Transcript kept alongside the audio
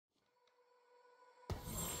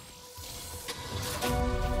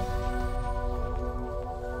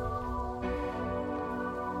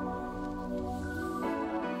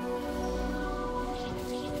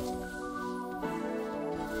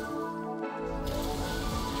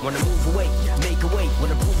Wanna move away, make a way.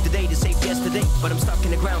 Wanna prove today to save yesterday. But I'm stuck in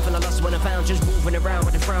the ground, feeling lost when I found. Just moving around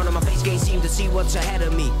with a frown on my face. Can't seem to see what's ahead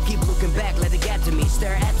of me. Keep looking back, let it get to me.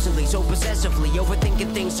 Stare absently, so possessively.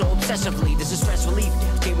 Overthinking things so obsessively. This is stress relief,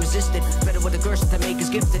 can't resist it. Better with a curse that make us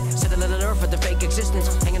gifted. Settle on earth for the fake existence.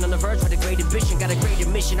 Hanging on the verge with a great ambition. Got a great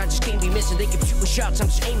mission, I just can't be missing. They keep shooting shots, I'm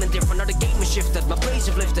just aiming different. Now the game is shifted, my plays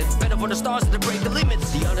have lifted. Better for the stars to break the limits.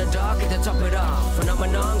 The underdog at the top it off.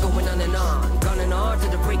 Phenomenon going on and on. Gunning hard to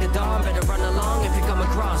the break of dawn. Better run along if you come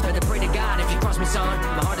across. Better pray to God if you cross me, son.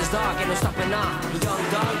 My heart is dark, ain't no stopping on. A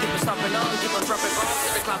young dog, keep on stopping on. Keep on dropping bombs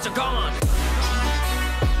till the clouds are gone.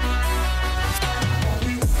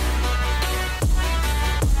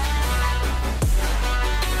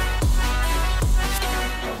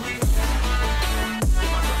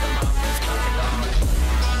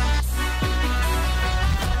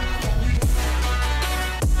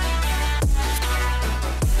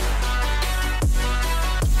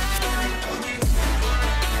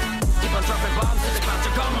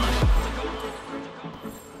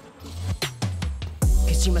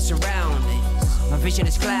 See my surroundings, my vision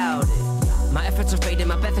is clouded. My efforts are fading,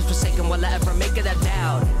 my path is forsaken. Will I ever make it? I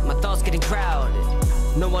doubt it. My thoughts getting crowded.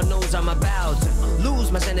 No one knows I'm about to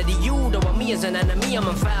lose my sanity. You don't want me as an enemy, I'm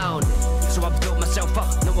unfounded. So I've built myself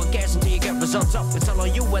up, no one cares until you get results up. It's all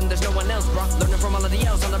on you when there's no one else, bro. Learning from all of the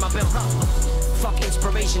else under my belt, Fuck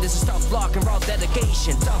inspiration, this is tough block and raw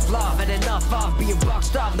dedication. Tough love, had enough of being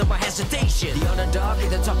boxed up, no more hesitation. The underdog at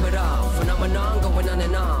the top it off. Phenomenon going on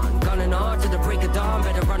and on. Gunning hard to the break of dawn.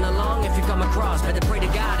 Better run along if you come across. Better pray to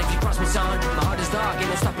God if you cross me, son. My heart is dark, ain't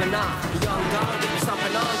no stopping on. The young dog, keep me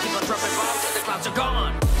stomping on. Keep on dropping bombs till the clouds are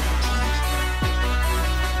gone.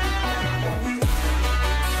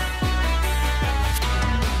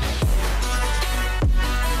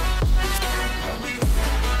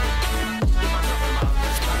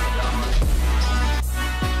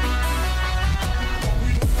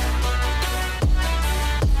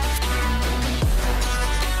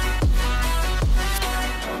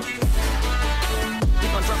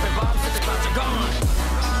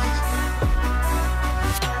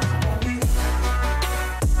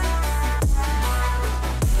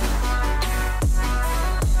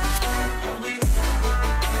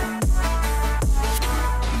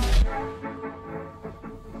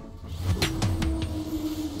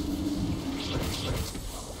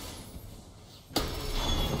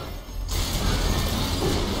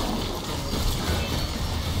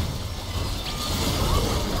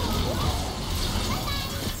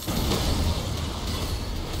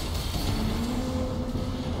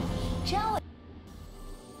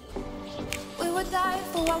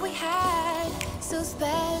 For what we had, so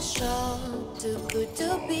special, too good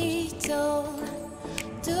to be told,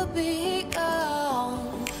 to be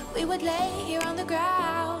gone. We would lay here on the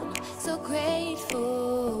ground, so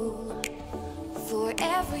grateful for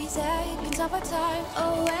every day, in top of time.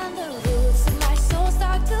 Oh, when the roots of my soul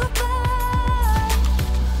start to burn.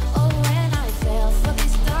 Oh, when I fell for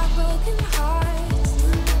this dark, broken heart,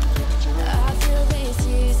 I feel these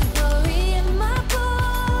tears of glory in my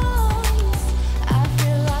bones. I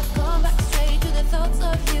feel like going back straight to the thoughts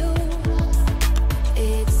of you.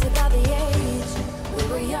 It's about the age. We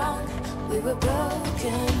were young, we were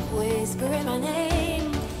broken, whispering my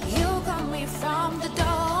name. You got me from the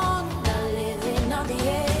dawn, now living on the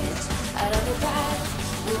edge. Out of the path,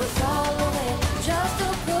 we would follow it just to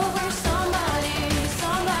prove we're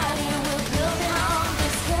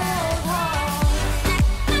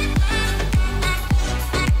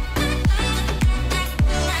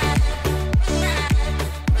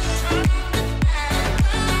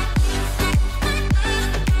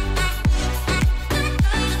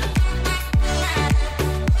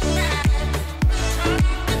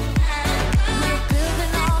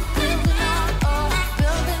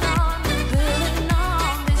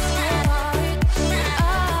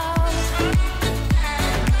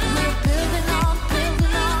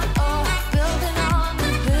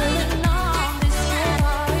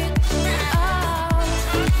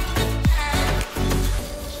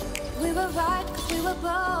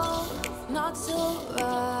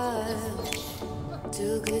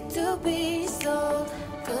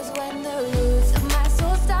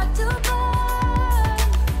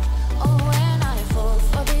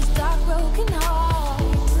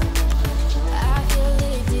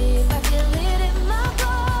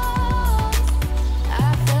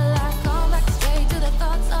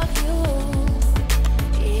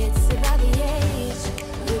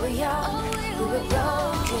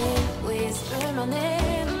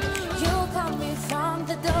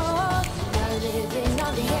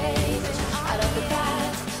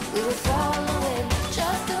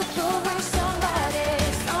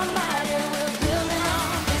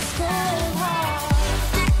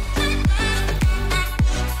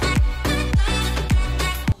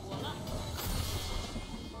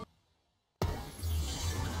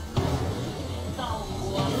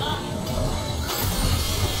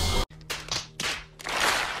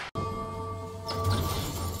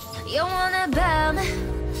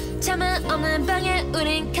잠은 없는 방에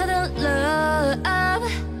우린 cuddle love.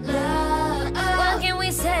 What can we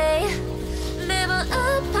say? 매번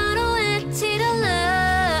아파로 외치던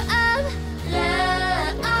love.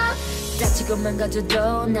 다치고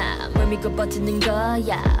망가져도 나 뭘 믿고 버티는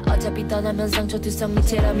거야. 어차피 떠나면 상처 투성이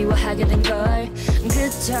채로 미워하게 된걸. 그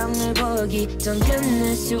정을 보기 전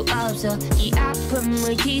끝낼 수 없어. 이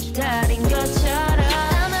아픔을 기다린 것처럼.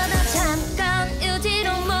 아마도 잠깐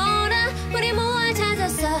유지로 몰아 우리 무얼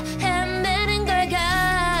찾았어 헤매는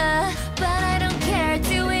걸까. But I don't care,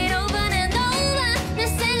 do it over and over. 내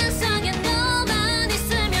생각 속에 너만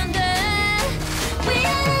있으면 돼. We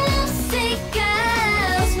are lovesick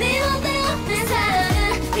girls. 네 맘대로 내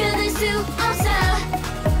사랑을 끊을 수 없어.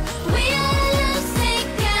 We are lovesick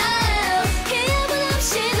girls. 그 여분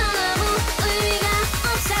없이 넌 아무 의미가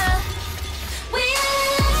없어. We are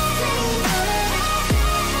lovesick girls.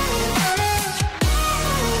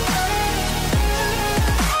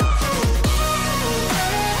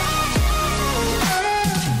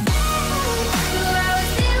 You are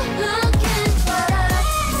still looking for us.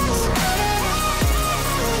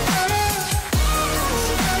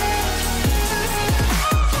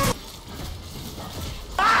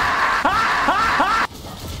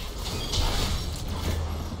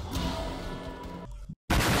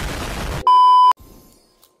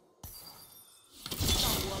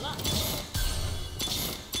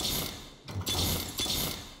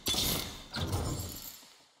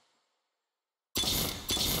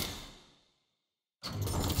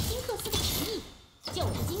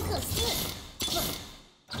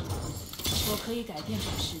我可以改变这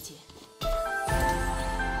个世界。